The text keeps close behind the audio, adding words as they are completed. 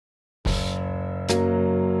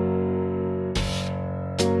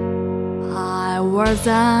was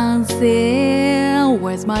dancing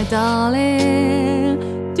with my darling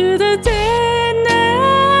to the Tennessee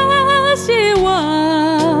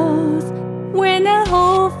Waltz when a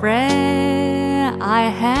whole friend I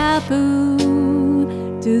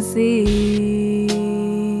happened to see.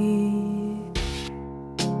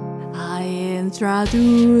 I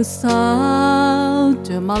introduced her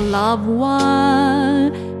to my loved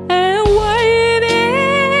one, and while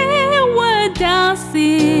they were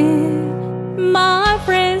dancing, my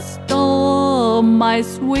friend stole my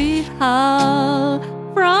sweetheart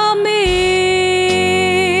from me.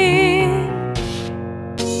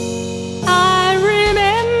 I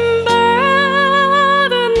remember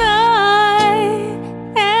the night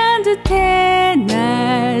and the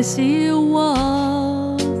Tennessee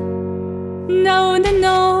Waltz. No, no,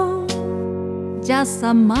 no, just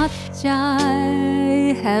how much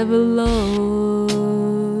I have lost.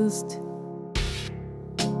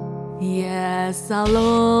 Yes, I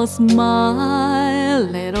lost my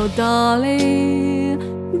little darling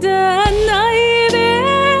the night they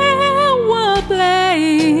were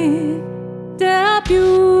playing the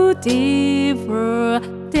beautiful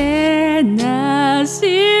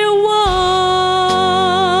Tennessee Waltz.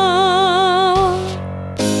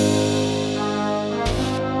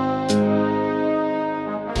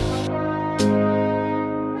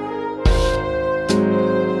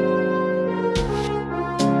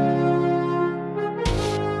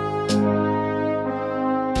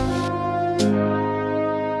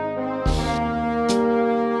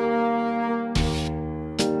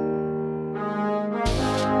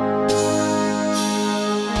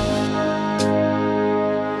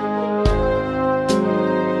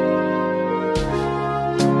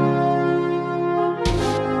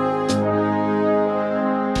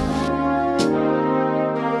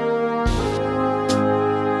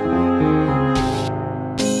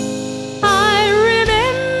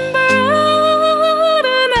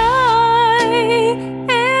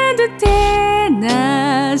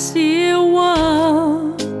 Tennessee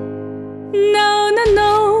Waltz. No, no,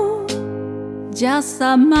 no, just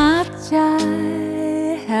how much I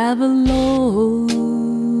have lost.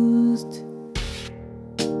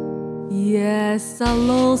 Yes, I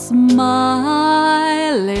lost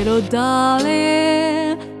my little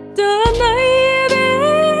darling the night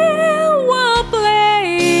they were playing.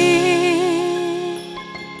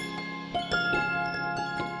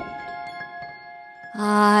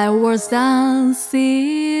 I was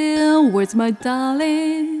dancing with my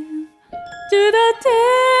darling to the Tennessee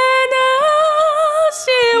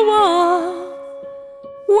Waltz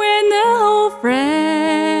when an old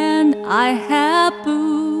friend I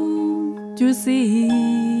happened to see.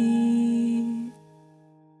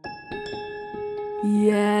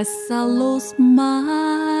 Yes, I lost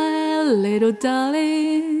my little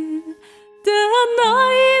darling the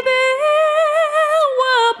night they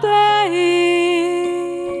were playing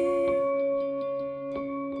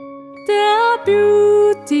the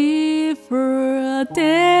beautiful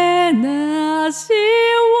Tennessee